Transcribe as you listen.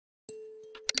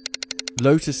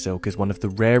Lotus silk is one of the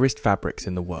rarest fabrics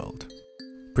in the world.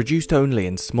 Produced only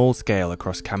in small scale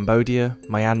across Cambodia,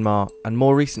 Myanmar, and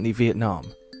more recently Vietnam,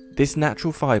 this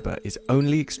natural fibre is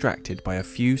only extracted by a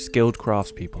few skilled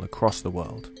craftspeople across the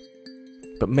world.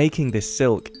 But making this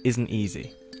silk isn't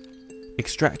easy.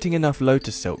 Extracting enough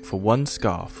lotus silk for one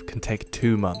scarf can take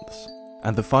 2 months,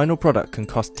 and the final product can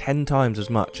cost 10 times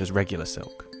as much as regular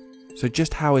silk. So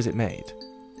just how is it made?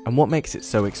 And what makes it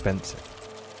so expensive?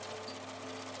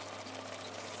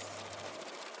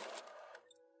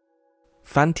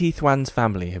 Phan Thi Thuan's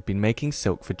family have been making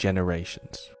silk for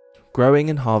generations, growing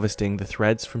and harvesting the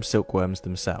threads from silkworms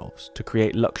themselves to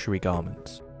create luxury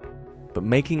garments. But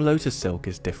making lotus silk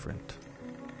is different.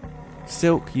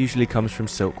 Silk usually comes from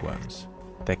silkworms.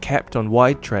 They're kept on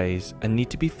wide trays and need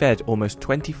to be fed almost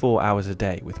 24 hours a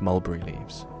day with mulberry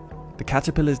leaves. The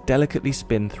caterpillars delicately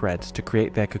spin threads to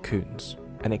create their cocoons,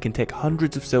 and it can take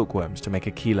hundreds of silkworms to make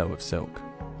a kilo of silk.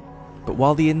 But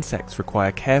while the insects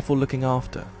require careful looking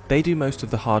after, they do most of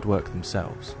the hard work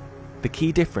themselves. The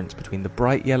key difference between the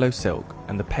bright yellow silk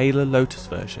and the paler lotus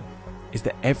version is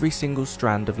that every single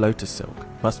strand of lotus silk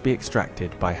must be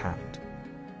extracted by hand.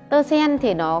 Tơ sen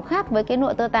thì nó khác với cái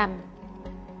lụa tơ tằm.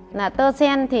 Là tơ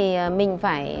sen thì mình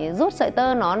phải rút sợi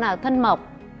tơ nó là thân mộc.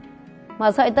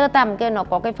 Mà sợi tơ tằm kia nó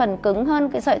có cái phần cứng hơn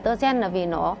cái sợi tơ sen là vì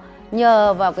nó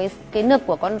nhờ vào cái nực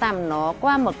của con tằm, nó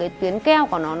qua một cái tuyến keo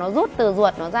của nó rút từ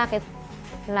ruột nó ra, cái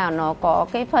là nó có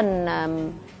cái phần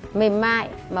mềm mại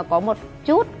mà có một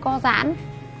chút co giãn.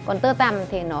 Còn tơ tằm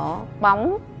thì nó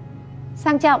bóng,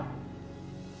 sang trọng.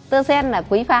 Tơ sen là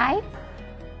quý phái.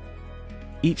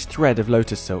 Each thread of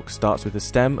lotus silk starts with the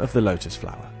stem of the lotus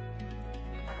flower.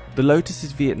 The lotus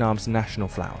is Vietnam's national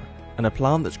flower and a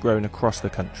plant that's grown across the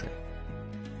country.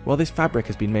 While this fabric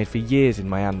has been made for years in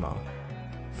Myanmar,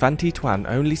 Phan Thi Thuan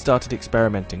only started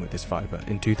experimenting with this fibre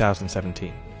in 2017.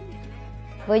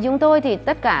 Với chúng tôi thì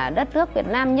tất cả đất nước Việt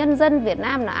Nam, nhân dân Việt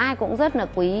Nam là ai cũng rất là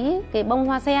quý cái bông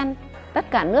hoa sen. Tất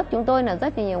cả nước chúng tôi là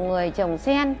rất là nhiều người trồng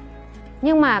sen.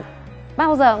 Nhưng mà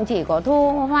bao giờ cũng chỉ có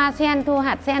thu hoa sen, thu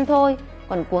hạt sen thôi.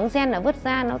 Còn cuống sen là vứt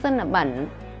ra nó rất là bẩn.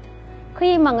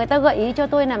 Khi mà người ta gợi ý cho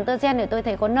tôi làm tơ sen thì tôi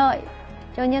thấy có lợi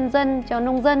cho nhân dân, cho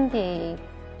nông dân thì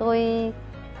tôi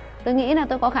nghĩ là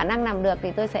tôi có khả năng làm được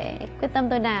thì tôi sẽ quyết tâm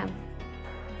tôi làm.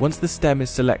 Once the stem is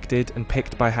selected and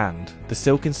picked by hand, the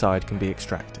silk inside can be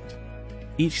extracted.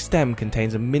 Each stem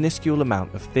contains a minuscule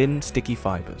amount of thin, sticky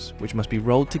fibres, which must be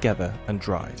rolled together and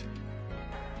dried.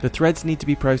 The threads need to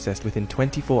be processed within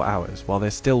 24 hours while they're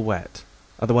still wet,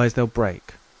 otherwise they'll break,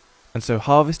 and so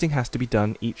harvesting has to be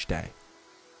done each day.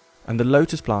 And the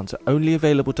lotus plants are only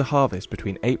available to harvest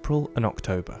between April and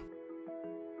October.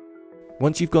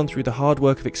 Once you've gone through the hard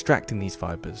work of extracting these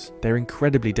fibres, they're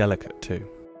incredibly delicate too.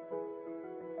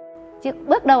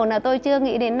 Bước đầu là tôi chưa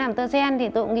nghĩ đến làm tơ sen thì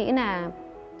tôi cũng nghĩ là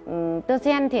tơ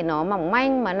sen thì nó mỏng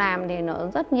manh mà làm thì nó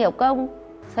rất nhiều công.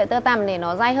 Sợi tơ tằm thì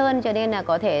nó dai hơn cho nên là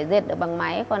có thể dệt được bằng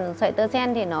máy, còn sợi tơ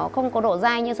sen thì nó không có độ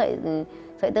dai như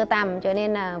sợi tơ tằm cho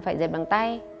nên là phải dệt bằng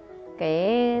tay.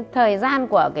 Cái thời gian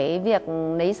của cái việc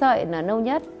lấy sợi là lâu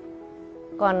nhất.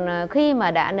 Còn khi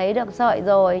mà đã lấy được sợi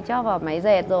rồi, cho vào máy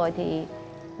dệt rồi thì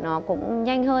nó cũng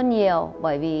nhanh hơn nhiều,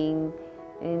 bởi vì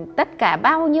tất cả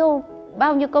bao nhiêu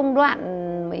công đoạn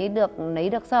mới được lấy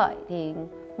được sợi thì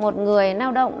một người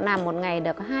lao động làm một ngày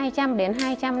được 200 đến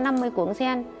 250 cuống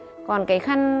sen. Còn cái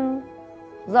khăn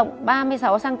rộng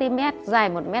 36 cm, dài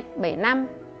 1,75 m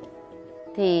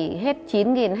thì hết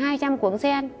 9.200 cuống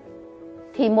sen.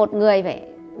 Thì một người phải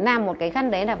làm một cái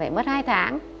khăn đấy là phải mất 2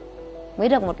 tháng mới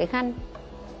được một cái khăn.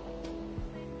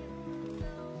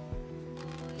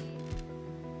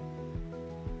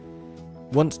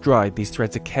 Once dried, these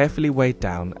threads are carefully weighed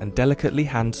down and delicately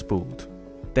hand-spooled.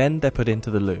 Then they're put into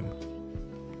the loom.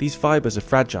 These fibres are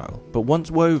fragile, but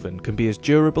once woven can be as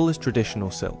durable as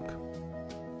traditional silk.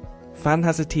 Phan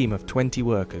has a team of 20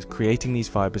 workers creating these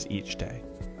fibres each day,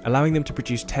 allowing them to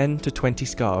produce 10 to 20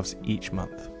 scarves each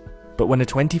month. But when a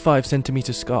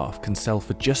 25-centimetre scarf can sell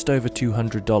for just over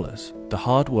 $200, the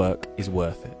hard work is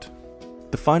worth it.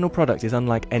 The final product is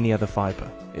unlike any other fibre.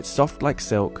 It's soft like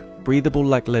silk, breathable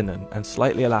like linen, and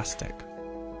slightly elastic.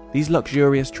 These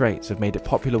luxurious traits have made it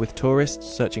popular with tourists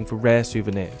searching for rare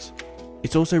souvenirs.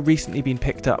 It's also recently been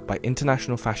picked up by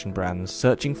international fashion brands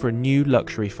searching for a new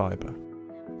luxury fibre.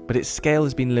 But its scale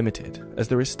has been limited, as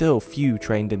there are still few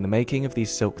trained in the making of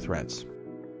these silk threads.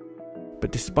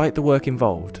 But despite the work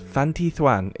involved, Phan Thi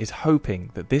Thuan is hoping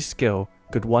that this skill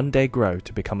could one day grow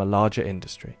to become a larger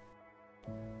industry.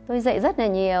 Tôi dạy rất là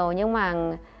nhiều, nhưng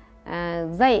mà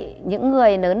dạy những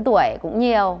người lớn tuổi cũng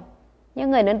nhiều.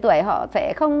 Những người lớn tuổi họ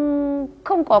sẽ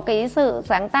không có cái sự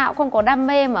sáng tạo, không có đam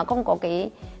mê mà không có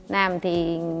cái làm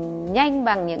thì nhanh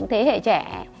bằng những thế hệ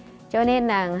trẻ. Cho nên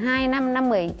là 2 năm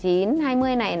 19,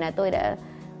 20 này là tôi đã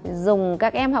dùng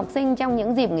các em học sinh trong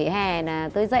những dịp nghỉ hè là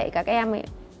tôi dạy các em ấy.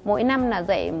 Mỗi năm là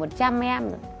dạy 100 em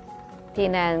rồi. Thì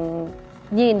là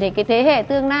nhìn thấy cái thế hệ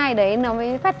tương lai đấy nó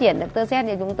mới phát triển được tơ sen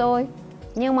cho chúng tôi.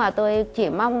 Nhưng mà tôi chỉ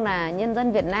mong là nhân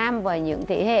dân Việt Nam và những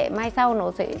thế hệ mai sau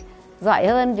nó sẽ giỏi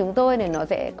hơn chúng tôi, để nó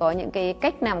sẽ có những cái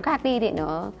cách làm khác đi thì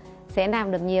nó sẽ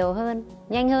làm được nhiều hơn,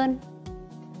 nhanh hơn.